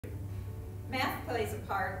Math plays a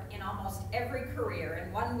part in almost every career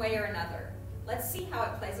in one way or another. Let's see how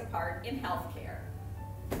it plays a part in healthcare.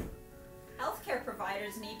 Healthcare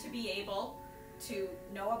providers need to be able to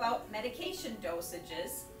know about medication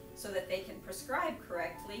dosages so that they can prescribe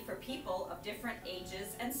correctly for people of different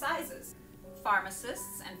ages and sizes.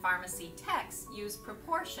 Pharmacists and pharmacy techs use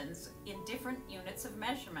proportions in different units of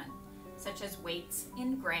measurement, such as weights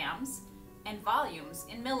in grams and volumes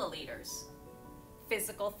in milliliters.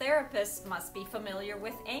 Physical therapists must be familiar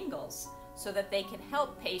with angles so that they can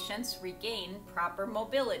help patients regain proper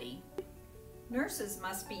mobility. Nurses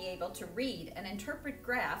must be able to read and interpret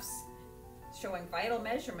graphs showing vital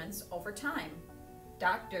measurements over time.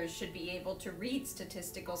 Doctors should be able to read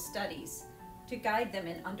statistical studies to guide them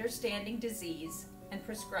in understanding disease and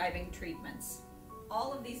prescribing treatments.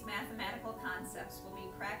 All of these mathematical concepts will be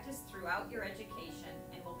practiced throughout your education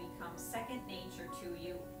and will become second nature to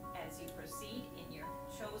you as you proceed in your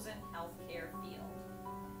chosen healthcare field.